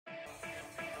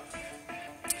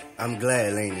I'm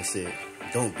glad, Lainey said.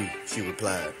 Don't be, she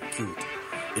replied, cute.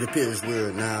 It appears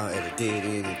we're now at a dead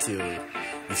end until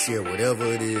you share whatever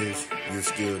it is you're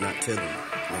still not telling me.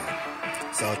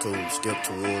 Now, Sato stepped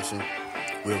towards him.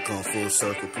 We'll come full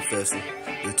circle, Professor.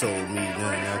 You told me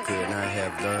nothing I could not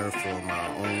have learned from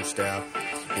my own style.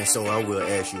 And so I will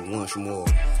ask you once more,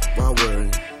 why were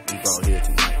you brought here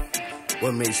tonight?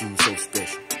 What makes you so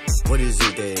special? What is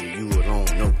it that you alone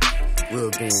know?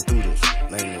 We've been through this,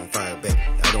 Lainey fired back.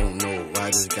 I don't know why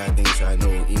this guy thinks I know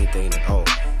anything at all.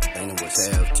 Lainey was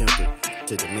half-tempted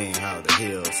to demand how the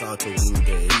hell Sato knew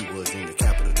that he was in the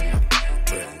capital tonight.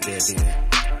 But there being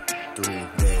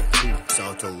through that too,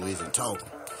 Sato isn't talking.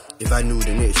 If I knew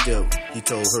the next step, he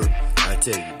told her, I'd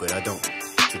tell you, but I don't.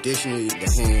 Traditionally,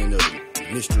 the hand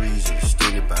of mysteries is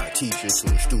extended by a teacher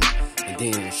to a student, and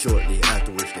then shortly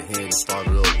afterwards, the hand is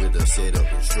followed up with a set of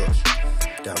instructions.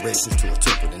 Directions to a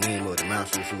temple, the name of the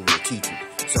masters who will teach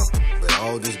you something. But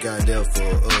all this got there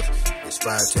for us is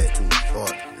 5 tattoos.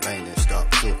 Hard. Lainey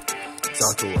stopped short.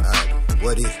 Sato eyed,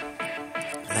 what is it?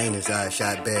 Lainey's eyes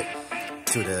shot back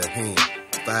to the hand.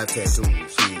 5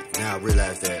 tattoos. He now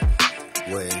realized that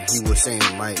what he was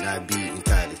saying might not be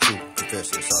entirely true.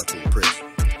 Professor Sato pressed.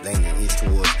 Lainey inched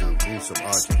towards the gruesome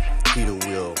object. Peter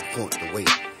will point the way.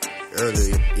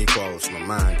 Earlier, it crossed my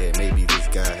mind that maybe this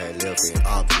guy had left an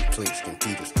object clenched in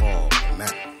Peter's palm, a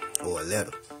map, or a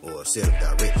letter, or a set of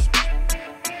directions.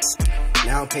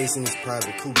 Now pacing his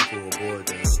private cubicle aboard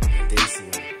the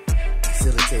Dacian,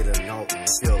 facilitator Norton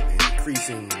felt an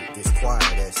increasing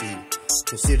disquiet as he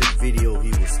considered the video he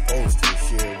was supposed to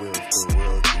share with the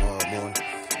world tomorrow morning.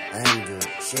 And the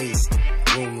shade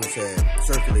rumors had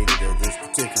circulated that this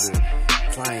particular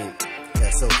client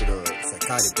had suffered a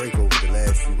psychotic break over the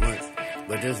last few months,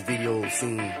 but this video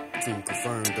seemed to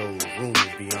confirm those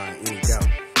rumors beyond any doubt.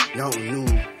 Norton knew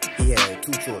he had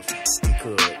 2 choices. He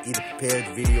could either prepare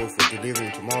the video for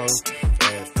delivering tomorrow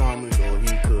as promised, or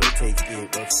he could take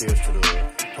it upstairs to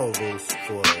the provost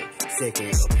for a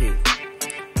second opinion.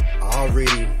 I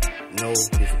already know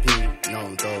his opinion.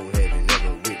 Norton thought, having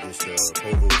never witnessed the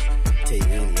provost take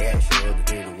any action other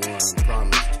than the one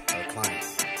promised a client.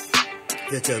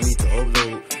 He'll tell me to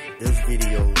upload this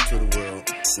video to the world,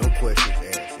 no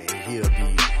questions asked, and he'll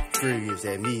be furious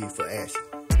at me for asking.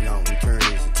 Now return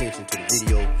his attention to the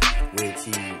video, which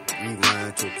he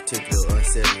rewind to a particular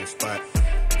unsettling spot.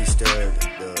 He started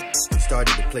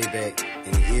the playback,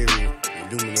 and the eerie,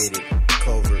 illuminated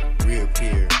culvert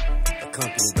reappeared,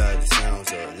 accompanied by the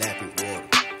sounds of lapping water.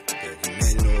 The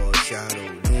humanoid shadow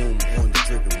loomed on the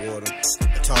dripping water.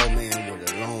 A tall man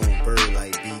with a long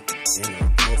bird-like beak and a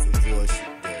muffled voice,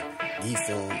 the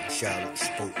deformed shadow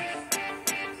spoke.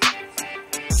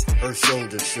 Her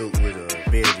shoulders shook with a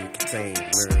barely contained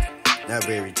mirth. Not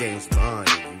very James Bond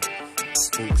of you.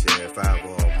 Spooks at 5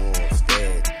 or more,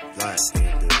 stabbed lots in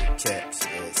the chaps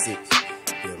at 6.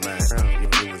 Your mind,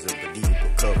 it was a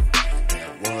believable cover.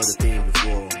 And one other thing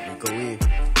before we go in,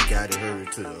 we guided her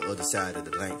to the other side of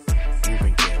the lane.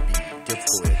 Moving can be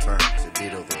difficult at times, a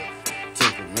bit of a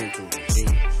temperamental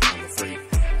genius, I'm afraid.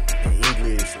 An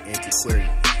English antiquarian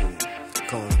who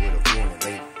comes with a warning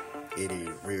label.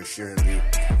 Eddie reassuringly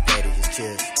patted his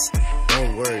chest.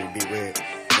 Don't worry, Big Red.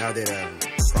 Now that I'm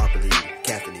properly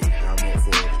Catholic, I'm up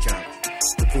for the challenge.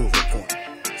 To prove her point,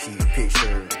 she pitched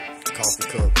her coffee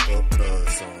cup up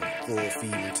some 4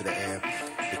 feet into the air.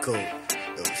 The cup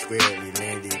squarely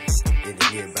landed in the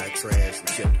nearby trash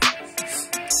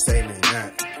receptacle. Satan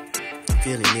not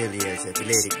feeling nearly as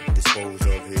athletic, disposed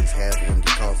of his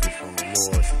half-empty coffee from a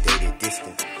more sedated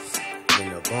distance.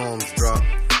 When the bombs dropped,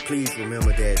 please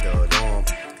remember that the alarm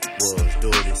was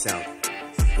duly sounded.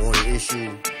 Warning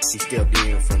issue, he stepped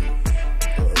in from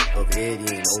of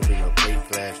Eddie and opened a plate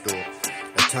glass door.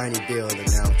 A tiny bell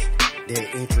announced their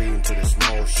entry into the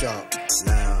small shop,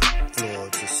 lined floor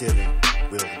to ceiling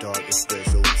with dark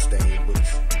espresso stained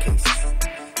bookcases.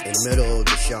 In the middle of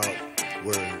the shop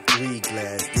were 3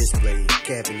 glass display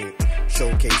cabinets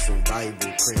showcasing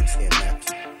Bible prints and maps.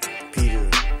 Peter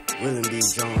William B.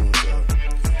 Jones,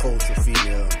 a cultural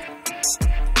female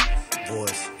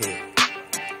voice here.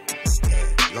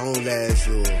 At long last,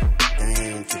 you'll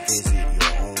deign to visit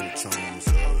your own charms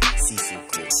of Cecil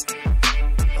Court.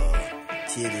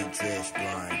 Kitty dressed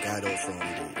blind got up from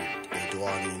the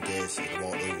Edwardian desk and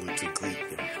walked over to greet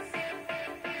them.